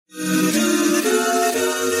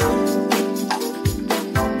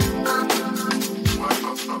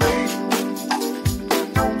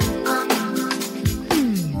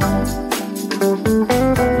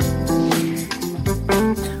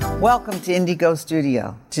Welcome to Indigo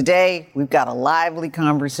Studio. Today, we've got a lively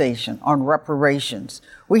conversation on reparations.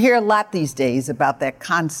 We hear a lot these days about that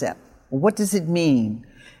concept. What does it mean?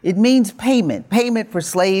 It means payment for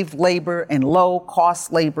slave labor and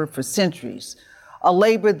low-cost labor for centuries, a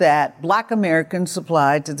labor that Black Americans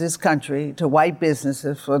supplied to this country, to white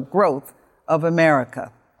businesses for growth of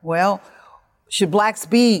America. Well, should Blacks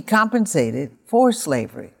be compensated for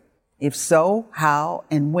slavery? If so, how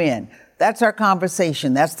and when? That's our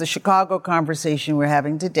conversation. That's the Chicago conversation we're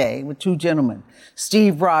having today with two gentlemen.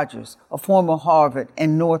 Steve Rogers, a former Harvard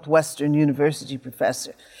and Northwestern University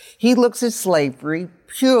professor. He looks at slavery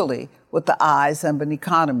purely with the eyes of an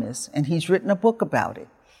economist, and he's written a book about it.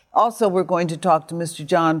 Also, we're going to talk to Mr.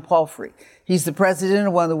 John Palfrey. He's the president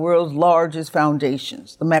of one of the world's largest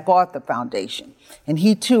foundations, the MacArthur Foundation. And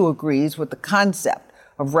he, too, agrees with the concept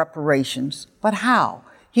of reparations. But how?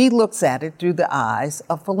 He looks at it through the eyes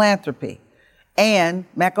of philanthropy. And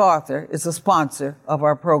MacArthur is a sponsor of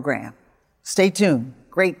our program. Stay tuned.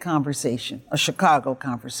 Great conversation, a Chicago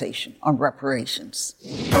conversation on reparations.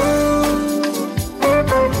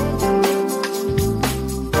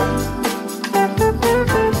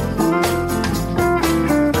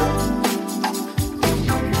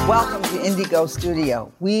 Welcome to Indigo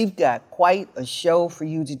Studio. We've got quite a show for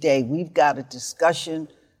you today. We've got a discussion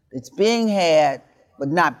that's being had but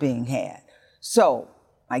not being had. So,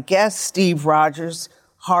 my guest, Steve Rogers,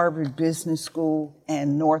 Harvard Business School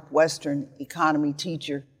and Northwestern economy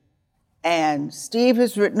teacher. And Steve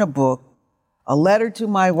has written a book, A Letter to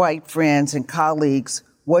My White Friends and Colleagues,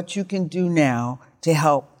 What You Can Do Now to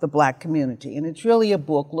Help the Black Community. And it's really a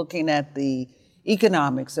book looking at the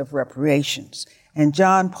economics of reparations. And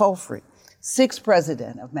John Palfrey, sixth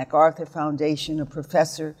president of MacArthur Foundation, a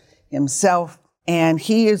professor himself, and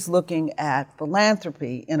he is looking at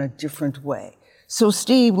philanthropy in a different way. So,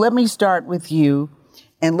 Steve, let me start with you,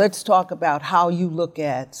 and let's talk about how you look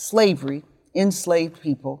at slavery, enslaved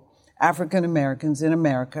people, African Americans in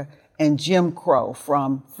America, and Jim Crow,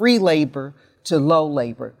 from free labor to low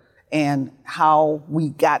labor, and how we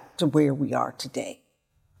got to where we are today.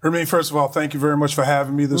 Hermine, first of all, thank you very much for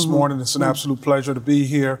having me this morning. It's an absolute pleasure to be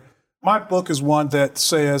here. My book is one that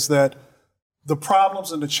says that the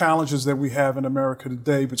problems and the challenges that we have in America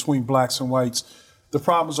today between blacks and whites, the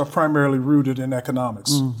problems are primarily rooted in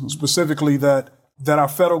economics. Specifically that our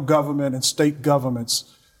federal government and state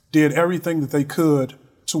governments did everything that they could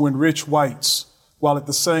to enrich whites, while at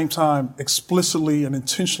the same time explicitly and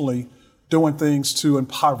intentionally doing things to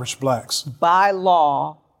impoverish blacks. By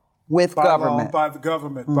law, with government. By the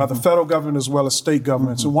government, by the federal government as well as state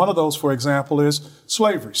governments. And one of those, for example, is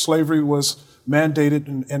slavery. Slavery was mandated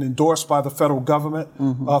and endorsed by the federal government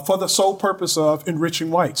for the sole purpose of enriching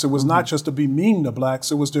whites. It was not just to be mean to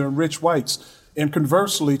blacks, it was to enrich whites, and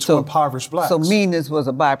conversely to impoverish blacks. So meanness was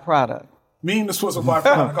a byproduct. Meanness was a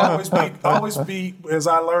byproduct. always be, as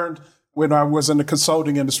I learned when I was in the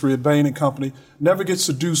consulting industry at Bain & Company, never get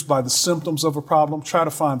seduced by the symptoms of a problem. Try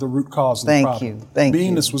to find the root cause of the problem. Thank you.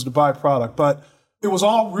 Meanness was the byproduct. But it was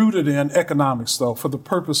all rooted in economics, though, for the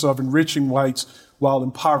purpose of enriching whites while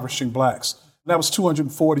impoverishing blacks. That was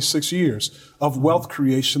 246 years of wealth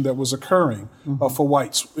creation that was occurring for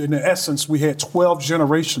whites. In essence, we had 12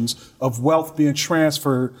 generations of wealth being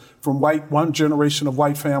transferred from one generation of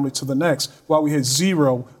white family to the next, while we had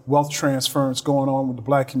zero wealth transference going on with the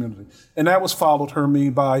black community. And that was followed,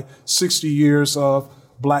 Hermine, by 60 years of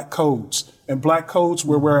black codes. And black codes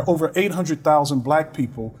where over 800,000 black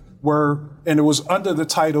people were, and it was under the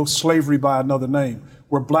title slavery by another name,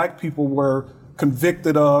 where black people were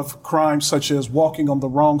convicted of crimes such as walking on the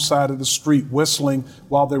wrong side of the street, whistling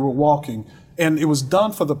while they were walking. And it was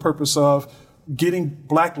done for the purpose of getting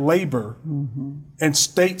black labor and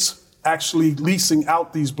states actually leasing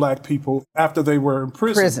out these black people after they were in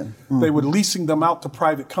prison. They were leasing them out to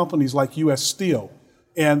private companies like U.S. Steel.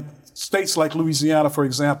 And states like Louisiana, for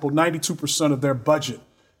example, 92% of their budget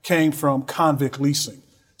came from convict leasing.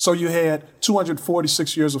 So you had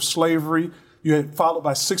 246 years of slavery. You had followed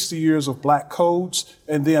by 60 years of black codes,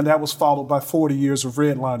 and then that was followed by 40 years of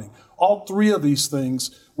redlining. All three of these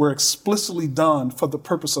things were explicitly done for the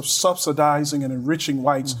purpose of subsidizing and enriching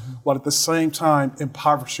whites while at the same time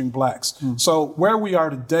impoverishing blacks. So where we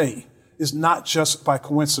are today is not just by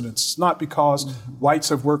coincidence. It's not because whites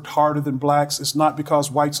have worked harder than blacks. It's not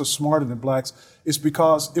because whites are smarter than blacks. It's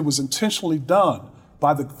because it was intentionally done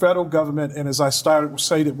by the federal government, and as I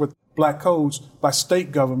stated with black codes, by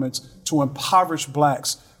state governments to impoverish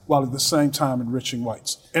blacks while at the same time enriching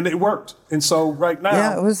whites. And it worked. And so right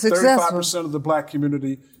now, 35% of the black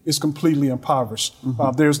community is completely impoverished.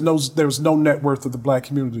 There's no net worth of the black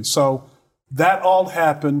community. So that all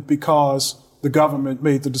happened because the government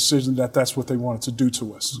made the decision that that's what they wanted to do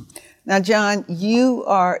to us. Now, John, you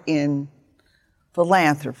are in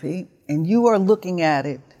philanthropy, and you are looking at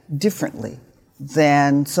it differently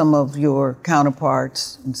than some of your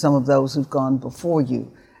counterparts and some of those who've gone before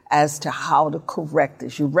you as to how to correct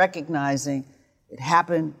this. You're recognizing it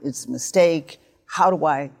happened, it's a mistake. How do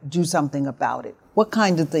I do something about it? What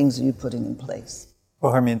kind of things are you putting in place?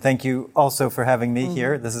 Well, Hermine, thank you also for having me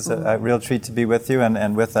here. This is a real treat to be with you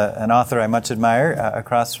and with an author I much admire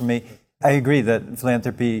across from me. I agree that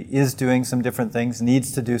philanthropy is doing some different things,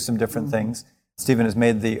 needs to do some different things. Stephen has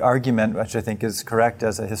made the argument, which I think is correct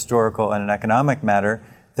as a historical and an economic matter,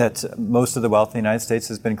 that most of the wealth in the United States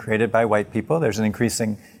has been created by white people. There's an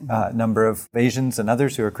increasing number of Asians and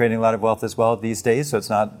others who are creating a lot of wealth as well these days, so it's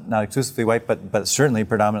not exclusively white, but certainly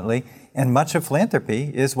predominantly. And much of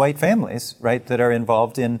philanthropy is white families, right, that are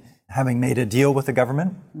involved in having made a deal with the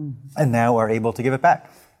government and now are able to give it back.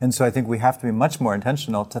 And so I think we have to be much more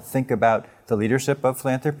intentional to think about the leadership of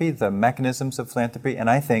philanthropy, the mechanisms of philanthropy, and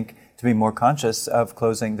I think to be more conscious of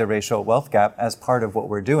closing the racial wealth gap as part of what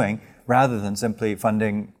we're doing, rather than simply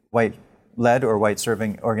funding white-led or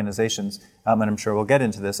white-serving organizations. And I'm sure we'll get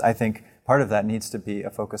into this. I think part of that needs to be a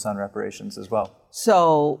focus on reparations as well.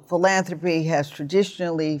 So philanthropy has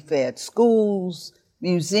traditionally fed schools,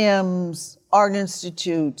 museums, art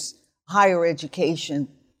institutes, higher education.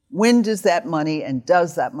 When does that money and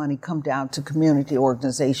does that money come down to community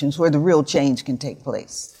organizations where the real change can take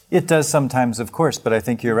place? It does sometimes, of course, but I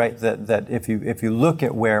think you're right that if you look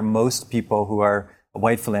at where most people who are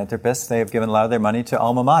white philanthropists, they have given a lot of their money to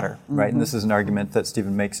alma mater, right? And this is an argument that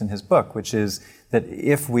Stephen makes in his book, which is that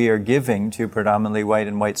if we are giving to predominantly white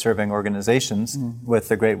and white-serving organizations with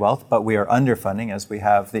the great wealth, but we are underfunding, as we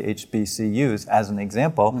have the HBCUs as an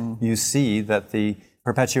example, you see that the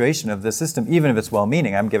perpetuation of the system, even if it's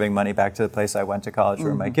well-meaning, I'm giving money back to the place I went to college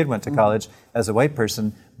or my kid went to college as a white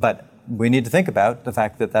person, but we need to think about the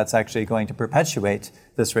fact that that's actually going to perpetuate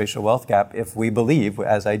this racial wealth gap if we believe,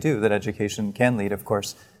 as I do, that education can lead, of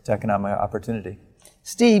course, to economic opportunity.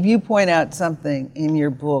 Steve, you point out something in your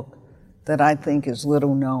book that I think is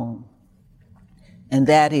little known, and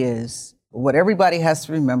that is what everybody has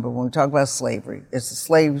to remember when we talk about slavery is the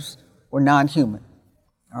slaves were non-human,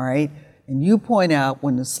 all right? And you point out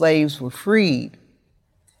when the slaves were freed,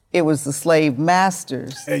 it was the slave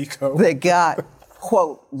masters that got,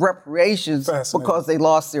 quote, reparations because they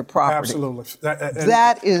lost their property. Absolutely.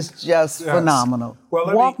 That is just phenomenal.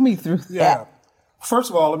 Well, Walk me through that.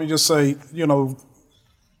 First of all, let me just say,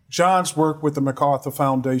 John's work with the MacArthur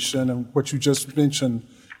Foundation and what you just mentioned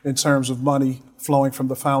in terms of money flowing from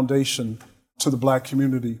the foundation to the Black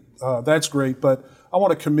community, that's great. But I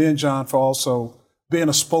want to commend John for also being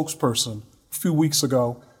a spokesperson. A few weeks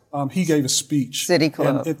ago, he gave a speech City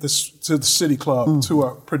Club. to the City Club to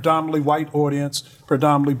a predominantly white audience,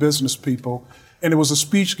 predominantly business people. And it was a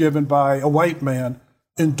speech given by a white man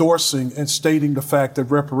endorsing and stating the fact that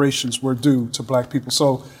reparations were due to Black people.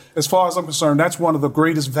 So as far as I'm concerned, that's one of the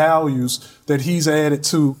greatest values that he's added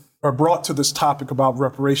to or brought to this topic about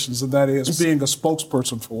reparations, and that is being a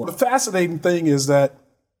spokesperson for it. The fascinating thing is that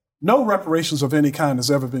no reparations of any kind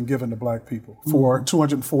has ever been given to Black people for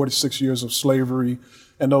 246 years of slavery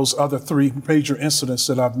and those other three major incidents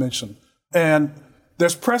that I've mentioned. And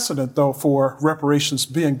there's precedent, though, for reparations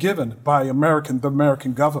being given by the American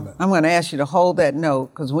government. I'm going to ask you to hold that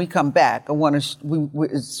note because when we come back, I want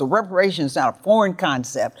to. So reparations is not a foreign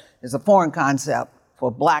concept; it's a foreign concept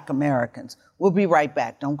for Black Americans. We'll be right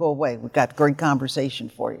back. Don't go away. We've got a great conversation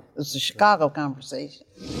for you. It's a Chicago conversation.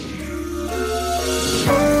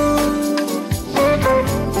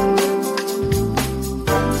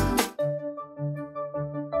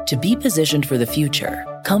 To be positioned for the future,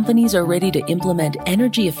 companies are ready to implement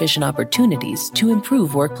energy-efficient opportunities to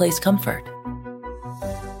improve workplace comfort.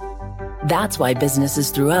 That's why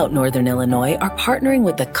businesses throughout Northern Illinois are partnering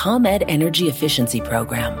with the ComEd Energy Efficiency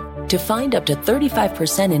Program to find up to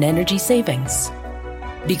 35% in energy savings.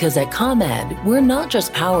 Because at ComEd, we're not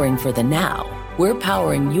just powering for the now, we're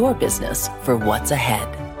powering your business for what's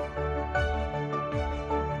ahead.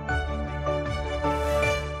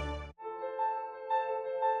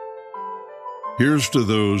 Here's to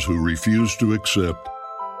those who refuse to accept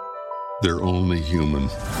they're only human.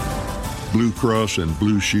 Blue Cross and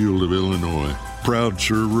Blue Shield of Illinois, proud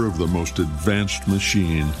server of the most advanced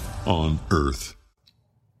machine on Earth.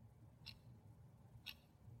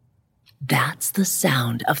 That's the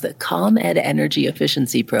sound of the ComEd Energy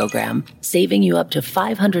Efficiency Program, saving you up to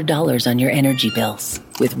 $500 on your energy bills,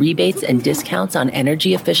 with rebates and discounts on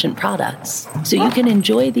energy-efficient products, so you can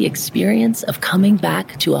enjoy the experience of coming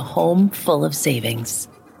back to a home full of savings.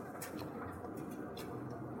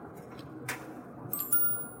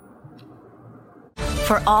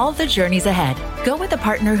 For all the journeys ahead, go with a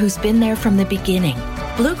partner who's been there from the beginning.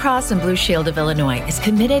 Blue Cross and Blue Shield of Illinois is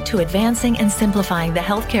committed to advancing and simplifying the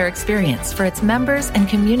healthcare experience for its members and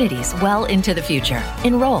communities well into the future.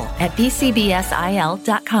 Enroll at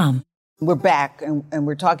bcbsil.com. We're back, and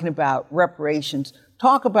we're talking about reparations.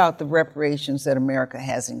 Talk about the reparations that America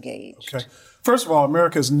has engaged. Okay. First of all,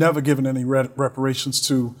 America has never given any reparations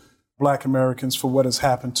to Black Americans for what has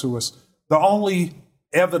happened to us. The only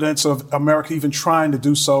evidence of America even trying to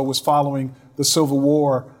do so was following the Civil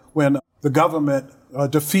War, when the government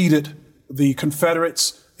defeated the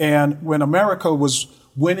Confederates, and when America was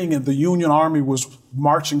winning and the Union Army was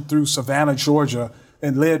marching through Savannah, Georgia,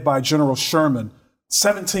 and led by General Sherman.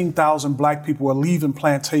 17,000 Black people were leaving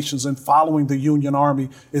plantations and following the Union Army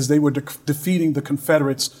as they were defeating the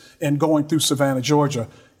Confederates and going through Savannah, Georgia.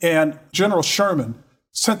 And General Sherman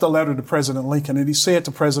sent a letter to President Lincoln, and he said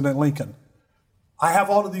to President Lincoln, "I have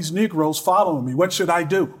all of these Negroes following me. What should I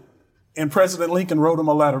do?" And President Lincoln wrote him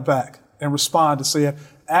a letter back and responded, said,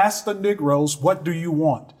 "Ask the Negroes, what do you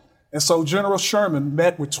want?" And so General Sherman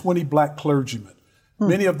met with 20 Black clergymen.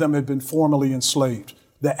 Many of them had been formerly enslaved.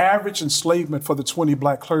 The average enslavement for the 20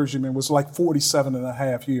 Black clergymen was like 47 and a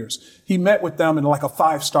half years. He met with them in like a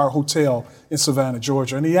 5-star hotel in Savannah,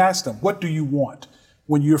 Georgia, and he asked them, "What do you want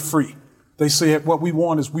when you're free?" They said, "What we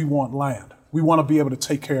want is we want land. We want to be able to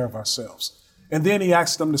take care of ourselves." And then he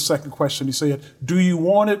asked them the second question. He said, "Do you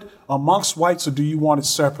want it amongst whites or do you want it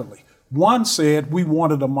separately?" One said, "We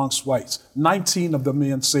want it amongst whites." 19 of the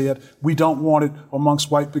men said, "We don't want it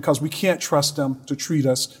amongst whites because we can't trust them to treat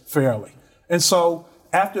us fairly." And so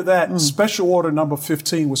after that, Special Order Number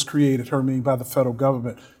 15 was created, Hermine, by the federal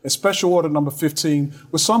government. And Special Order Number 15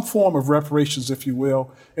 was some form of reparations, if you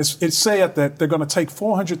will. It said that they're going to take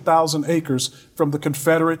 400,000 acres from the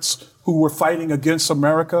Confederates who were fighting against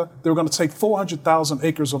America. They were going to take 400,000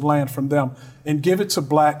 acres of land from them and give it to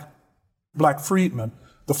black freedmen,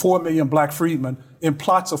 the 4 million Black freedmen, in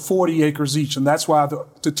plots of 40 acres each. And that's why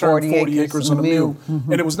to turn 40 acres into a mule.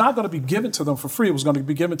 And it was not going to be given to them for free. It was going to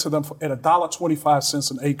be given to them at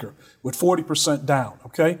 $1.25 an acre with 40% down.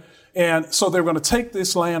 Okay. And so they were going to take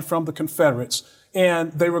this land from the Confederates,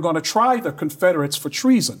 and they were going to try the Confederates for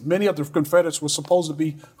treason. Many of the Confederates were supposed to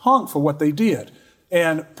be hung for what they did.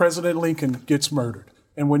 And President Lincoln gets murdered.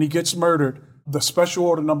 And when he gets murdered, the Special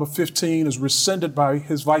Order Number 15 is rescinded by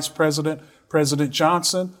his vice president, President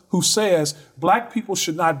Johnson, who says Black people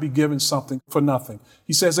should not be given something for nothing.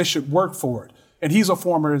 He says they should work for it. And he's a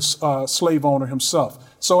former slave owner himself.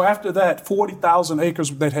 So after that, 40,000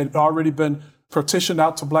 acres that had already been partitioned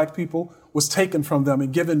out to Black people was taken from them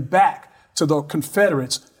and given back to the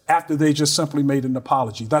Confederates after they just simply made an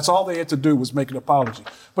apology. That's all they had to do was make an apology.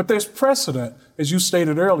 But there's precedent, as you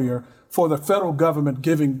stated earlier, for the federal government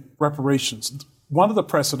giving reparations. One of the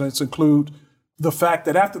precedents include the fact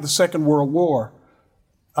that after the Second World War,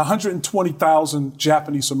 120,000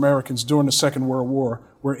 Japanese Americans during the Second World War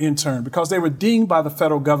were interned because they were deemed by the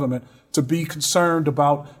federal government to be concerned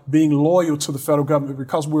about being loyal to the federal government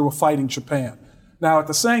because we were fighting Japan. Now, at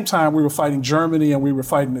the same time, we were fighting Germany and we were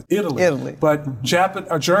fighting Italy. But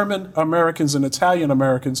German Americans and Italian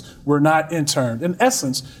Americans were not interned. In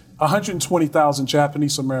essence, 120,000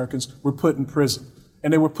 Japanese Americans were put in prison.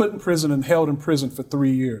 And they were put in prison and held in prison for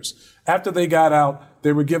 3 years. After they got out,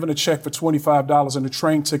 they were given a check for $25 and a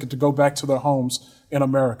train ticket to go back to their homes in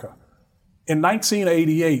America. In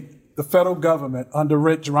 1988, the federal government under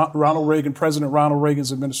Ronald Reagan, President Ronald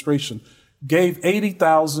Reagan's administration, gave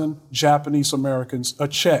 80,000 Japanese Americans a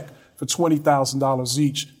check for $20,000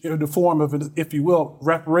 each in the form of, if you will,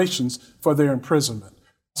 reparations for their imprisonment.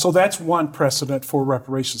 So that's one precedent for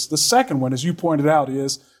reparations. The second one, as you pointed out,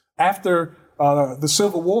 is after the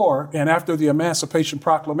Civil War and after the Emancipation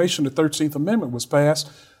Proclamation, the 13th Amendment was passed,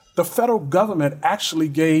 the federal government actually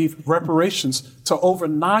gave reparations to over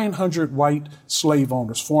 900 white slave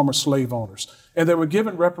owners, former slave owners. And they were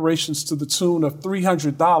given reparations to the tune of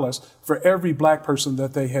 $300 for every Black person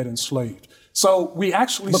that they had enslaved. So we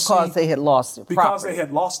actually because they had lost their property. Because they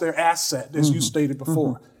had lost their asset, as you stated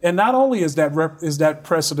before. And not only is that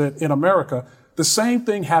precedent in America, the same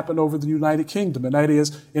thing happened over the United Kingdom, and that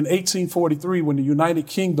is in 1843 when the United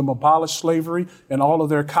Kingdom abolished slavery in all of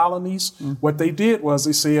their colonies, what they did was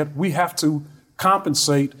they said, we have to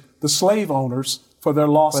compensate the slave owners for their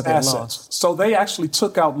lost assets. So they actually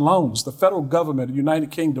took out loans. The federal government, the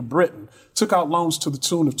United Kingdom, Britain, took out loans to the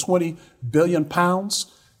tune of 20 billion pounds.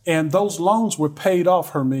 And those loans were paid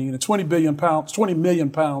off, Hermine. And 20 million pounds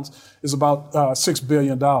is about $6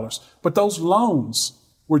 billion. But those loans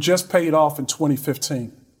were just paid off in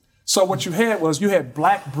 2015. So what you had was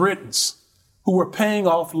Black Britons who were paying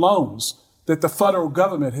off loans that the federal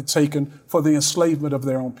government had taken for the enslavement of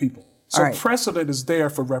their own people. So precedent is there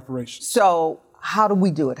for reparations. So how do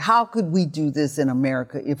we do it? How could we do this in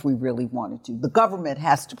America if we really wanted to? The government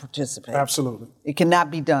has to participate. Absolutely. It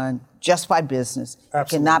cannot be done just by business. Absolutely. It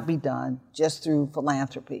cannot be done just through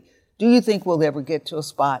philanthropy. Do you think we'll ever get to a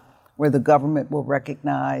spot where the government will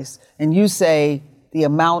recognize, and you say the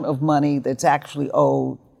amount of money that's actually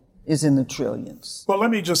owed is in the trillions? Well, let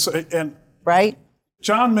me just say, and right?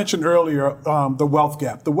 John mentioned earlier the wealth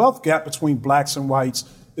gap. The wealth gap between blacks and whites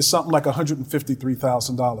is something like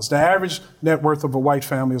 $153,000. The average net worth of a white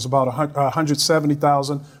family is about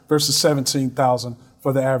 $170,000 versus $17,000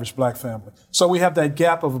 for the average black family. So we have that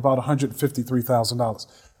gap of about $153,000.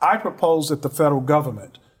 I propose that the federal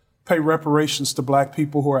government pay reparations to black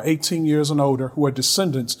people who are 18 years and older, who are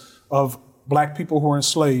descendants of black people who were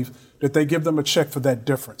enslaved, that they give them a check for that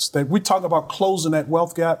difference. That we talk about closing that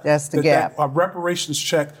wealth gap. That's the gap. That a reparations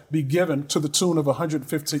check be given to the tune of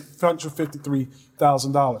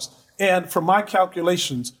 $153,000. And from my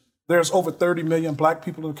calculations, there's over 30 million black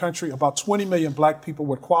people in the country. About 20 million black people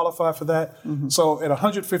would qualify for that. Mm-hmm. So at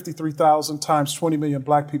 153,000 times 20 million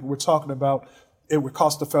black people, we're talking about it would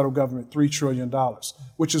cost the federal government $3 trillion,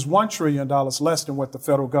 which is $1 trillion less than what the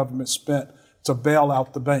federal government spent to bail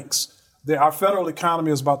out the banks. Our federal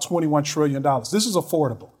economy is about $21 trillion. This is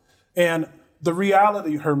affordable. And the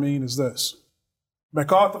reality, Hermine, is this.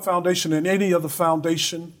 MacArthur Foundation and any other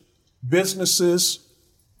foundation, businesses,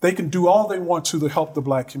 they can do all they want to help the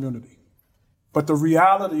black community. But the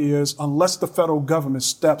reality is, unless the federal government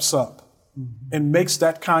steps up and makes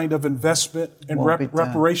that kind of investment and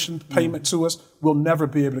reparation payment to us, we'll never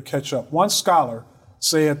be able to catch up. One scholar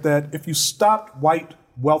said that if you stopped white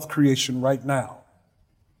wealth creation right now,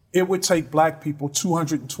 it would take black people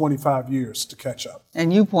 225 years to catch up.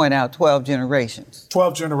 And you point out 12 generations.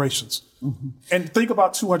 12 generations. Mm-hmm. And think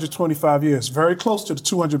about 225 years, very close to the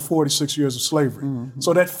 246 years of slavery. Mm-hmm.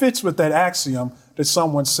 So that fits with that axiom that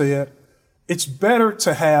someone said, it's better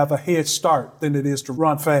to have a head start than it is to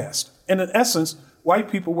run fast. And in essence,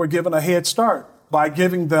 white people were given a head start by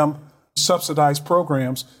giving them subsidized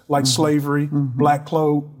programs like slavery, black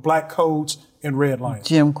codes, and redlining.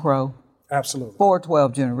 Jim Crow. Absolutely. For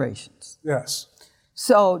 12 generations. Yes.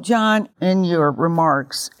 So, John, in your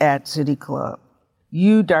remarks at City Club,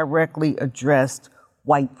 you directly addressed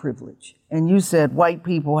white privilege. And you said white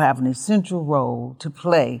people have an essential role to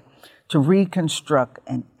play to reconstruct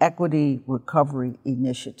an equity recovery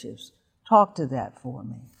initiatives. Talk to that for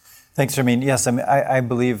me. Thanks, Hermine. Yes, I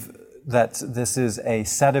believe that this is a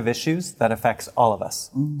set of issues that affects all of us.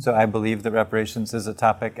 Mm-hmm. So I believe that reparations is a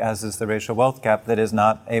topic, as is the racial wealth gap, that is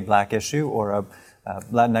not a black issue or a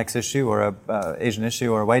Latinx issue or a Asian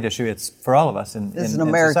issue or a white issue. It's for all of us in an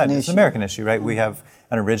American society. issue. It's an American issue, right? Mm-hmm. We have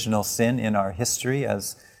an original sin in our history,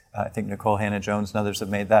 as I think Nicole Hannah-Jones and others have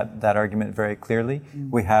made that argument very clearly.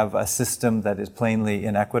 Mm-hmm. We have a system that is plainly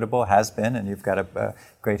inequitable, has been, and you've got a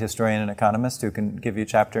great historian and economist who can give you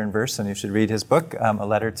chapter and verse, and you should read his book, A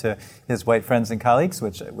Letter to His White Friends and Colleagues,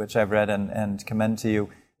 which I've read and commend to you.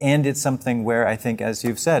 And it's something where I think, as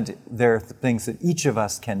you've said, there are things that each of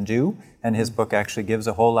us can do, and his book actually gives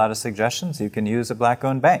a whole lot of suggestions. You can use a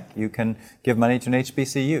black-owned bank. You can give money to an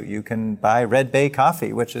HBCU. You can buy Red Bay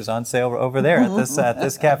coffee, which is on sale over there at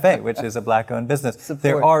this cafe, which is a black-owned business. Support.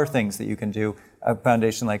 There are things that you can do. A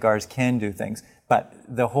foundation like ours can do things, but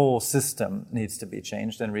the whole system needs to be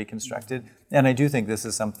changed and reconstructed. And I do think this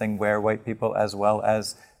is something where white people, as well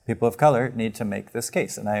as people of color, need to make this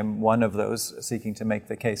case, and I am one of those seeking to make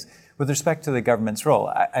the case. With respect to the government's role,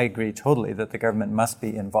 I agree totally that the government must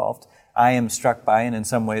be involved. I am struck by, and in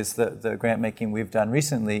some ways the grant making we've done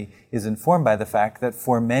recently is informed by the fact that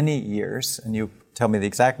for many years, and you tell me the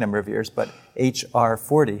exact number of years, but H.R.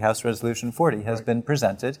 40, House Resolution 40, has been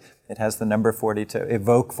presented. It has the number 40 to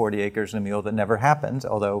evoke 40 acres and a mule that never happened,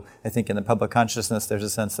 although I think in the public consciousness there's a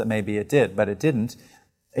sense that maybe it did, but it didn't.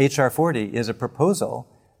 H.R. 40 is a proposal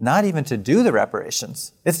not even to do the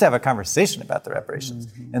reparations. It's to have a conversation about the reparations.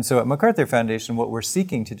 Mm-hmm. And so at MacArthur Foundation, what we're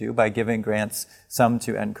seeking to do by giving grants, some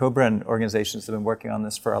to NCOBRA and organizations that have been working on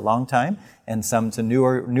this for a long time, and some to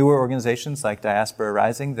newer organizations like Diaspora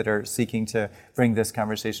Rising that are seeking to bring this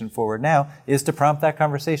conversation forward now, is to prompt that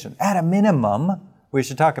conversation. At a minimum, we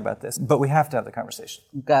should talk about this, but we have to have the conversation.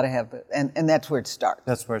 You've got to have it, and that's where it starts.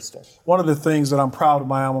 That's where it starts. One of the things that I'm proud of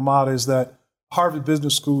my alma mater is that Harvard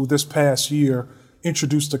Business School this past year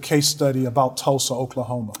introduced a case study about Tulsa,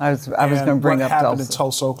 Oklahoma. I was going to bring up what happened in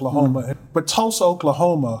Tulsa, Oklahoma. Mm-hmm. But Tulsa,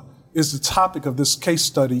 Oklahoma is the topic of this case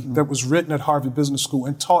study that was written at Harvard Business School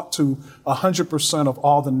and taught to 100% of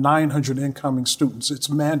all the 900 incoming students. It's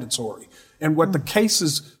mandatory. And what the case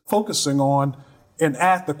is focusing on and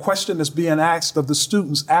the question that's being asked of the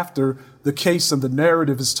students after the case and the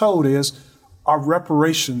narrative is told is, are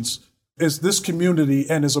reparations, is this community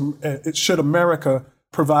and should America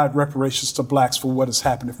provide reparations to blacks for what has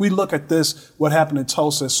happened? If we look at this, what happened in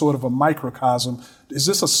Tulsa as sort of a microcosm, is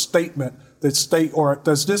this a statement or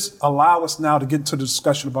does this allow us now to get into the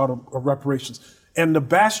discussion about reparations? And the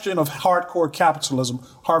bastion of hardcore capitalism,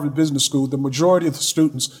 Harvard Business School, the majority of the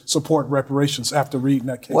students support reparations after reading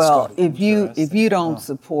that case study. Well, if you don't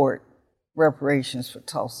support reparations for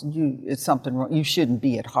Tulsa, it's something wrong. You shouldn't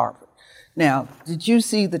be at Harvard. Now, did you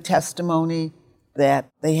see the testimony that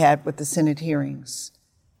they had with the Senate hearings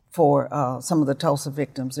for some of the Tulsa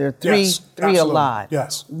victims? There are three alive.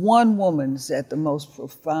 Yes. One woman said the most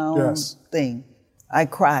profound thing. I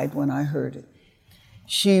cried when I heard it.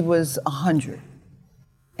 She was 100.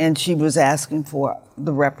 And she was asking for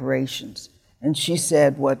the reparations. And she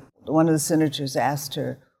said what one of the senators asked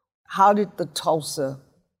her, how did the Tulsa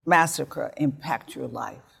massacre impact your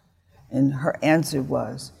life? And her answer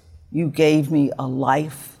was, you gave me a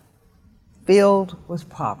life filled with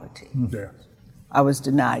poverty. Yes. I was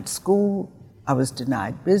denied school. I was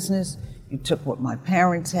denied business. You took what my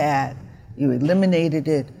parents had. You eliminated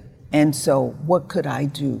it. And so what could I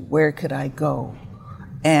do? Where could I go?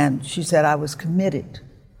 And she said, I was committed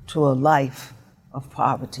to a life of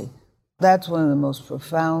poverty. That's one of the most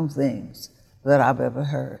profound things that I've ever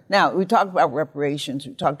heard. Now, we talked about reparations.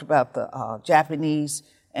 We talked about the Japanese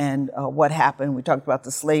and what happened. We talked about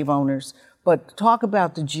the slave owners. But talk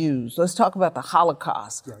about the Jews. Let's talk about the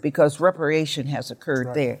Holocaust, because reparation has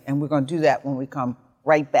occurred there. And we're going to do that when we come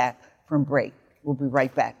right back from break. We'll be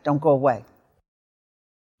right back. Don't go away.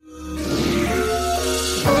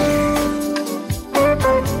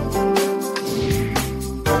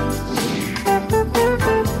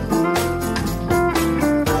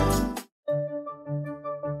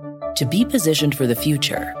 To be positioned for the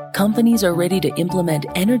future, companies are ready to implement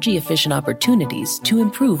energy-efficient opportunities to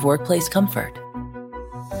improve workplace comfort.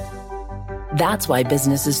 That's why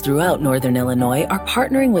businesses throughout Northern Illinois are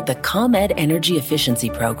partnering with the ComEd Energy Efficiency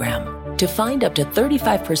Program to find up to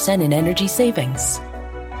 35% in energy savings.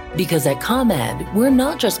 Because at ComEd, we're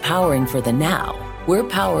not just powering for the now, we're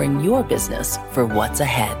powering your business for what's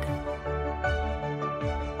ahead.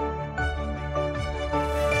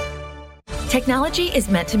 Technology is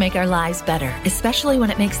meant to make our lives better, especially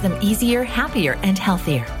when it makes them easier, happier, and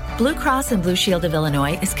healthier. Blue Cross and Blue Shield of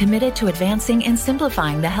Illinois is committed to advancing and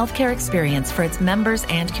simplifying the healthcare experience for its members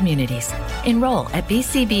and communities. Enroll at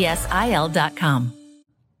bcbsil.com.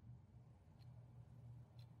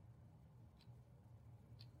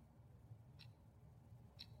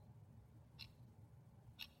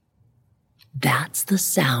 That's the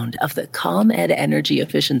sound of the ComEd Energy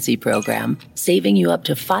Efficiency Program, saving you up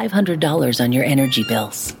to $500 on your energy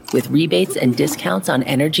bills, with rebates and discounts on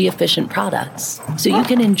energy-efficient products, so you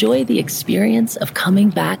can enjoy the experience of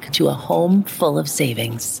coming back to a home full of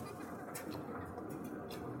savings.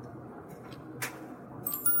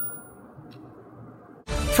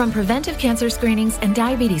 From preventive cancer screenings and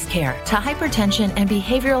diabetes care to hypertension and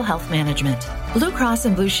behavioral health management, Blue Cross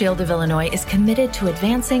and Blue Shield of Illinois is committed to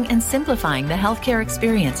advancing and simplifying the healthcare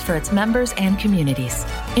experience for its members and communities.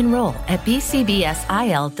 Enroll at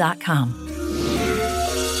bcbsil.com.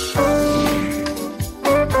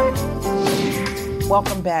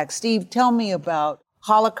 Welcome back. Steve, tell me about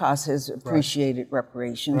Holocaust has appreciated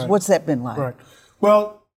reparations. What's that been like? Right.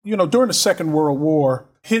 Well, during the Second World War,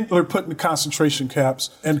 Hitler put in the concentration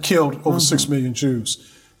camps and killed over 6 million Jews.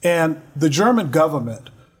 And the German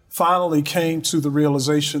government finally came to the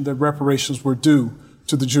realization that reparations were due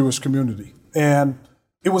to the Jewish community. And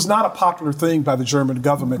it was not a popular thing by the German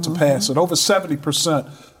government to pass it. Over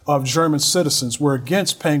 70% of German citizens were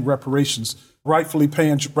against paying reparations, rightfully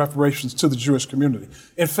paying reparations to the Jewish community.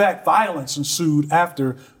 In fact, violence ensued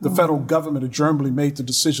after the federal government of Germany made the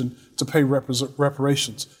decision to pay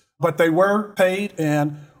reparations. But they were paid,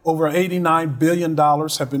 and over $89 billion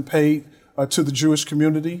have been paid to the Jewish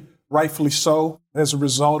community, rightfully so, as a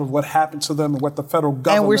result of what happened to them and what the federal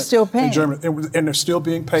government and we're still paying. in Germany, and they're still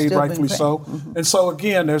being paid, rightfully so. And so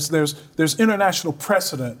again, there's international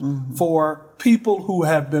precedent for people who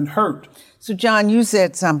have been hurt. So John, you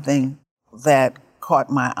said something that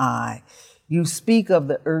caught my eye. You speak of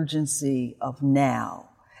the urgency of now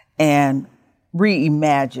and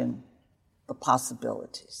reimagine the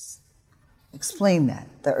possibilities. Explain that,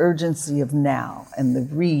 the urgency of now and the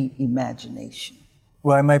reimagination.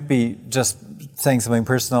 Well, I might be just saying something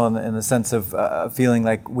personal in the sense of feeling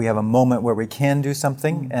like we have a moment where we can do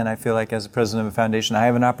something. And I feel like as a president of a foundation, I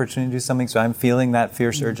have an opportunity to do something. So I'm feeling that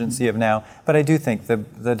fierce urgency of now. But I do think the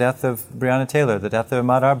death of Breonna Taylor, the death of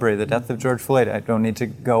Ahmaud Arbery, the death of George Floyd, I don't need to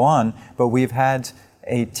go on, but we've had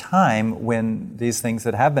a time when these things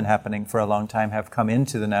that have been happening for a long time have come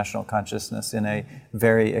into the national consciousness in a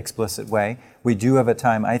very explicit way. We do have a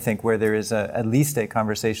time, I think, where there is at least a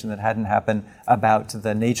conversation that hadn't happened about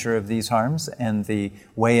the nature of these harms and the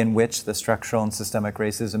way in which the structural and systemic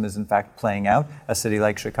racism is in fact playing out, a city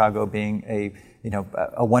like Chicago being a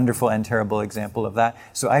wonderful and terrible example of that.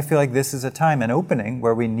 So I feel like this is a time, an opening,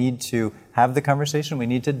 where we need to have the conversation, we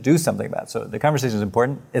need to do something about it. So the conversation is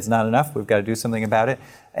important, it's not enough, we've got to do something about it.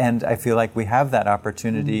 And I feel like we have that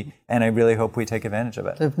opportunity, and I really hope we take advantage of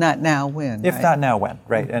it. If not now, when? If not now, when,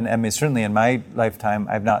 right? And I mean, certainly in my lifetime,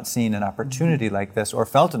 I've not seen an opportunity like this or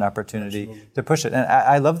felt an opportunity to push it. And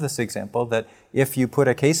I love this example that if you put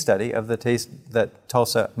a case study of the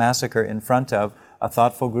Tulsa massacre in front of a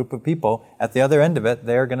thoughtful group of people, at the other end of it,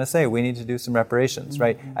 they're going to say, we need to do some reparations,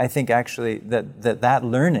 right? I think actually that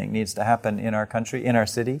learning needs to happen in our country, in our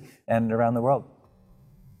city, and around the world.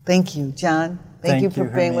 Thank you, John. Thank you for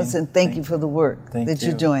being with us, and thank you for the work that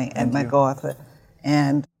you're doing at MacArthur.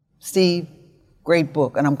 And Steve, great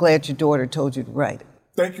book, and I'm glad your daughter told you to write it.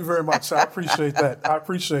 Thank you very much. I appreciate that. I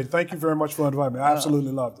appreciate it. Thank you very much for inviting me. I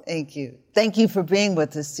absolutely loved it. Thank you. Thank you for being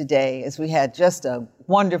with us today as we had just a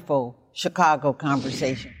wonderful Chicago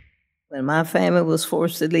conversation. When my family was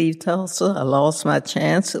forced to leave Tulsa, I lost my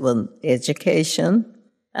chance of an education.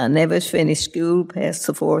 I never finished school past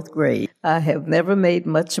the 4th grade. I have never made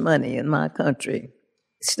much money in my country.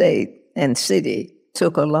 State and city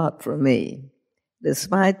took a lot from me.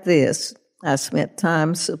 Despite this, I spent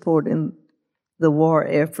time supporting the war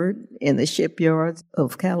effort in the shipyards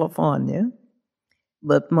of California.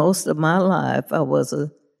 But most of my life, I was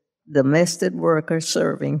a domestic worker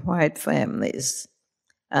serving white families.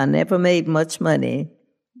 I never made much money,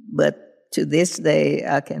 but to this day,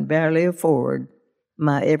 I can barely afford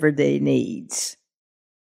my everyday needs.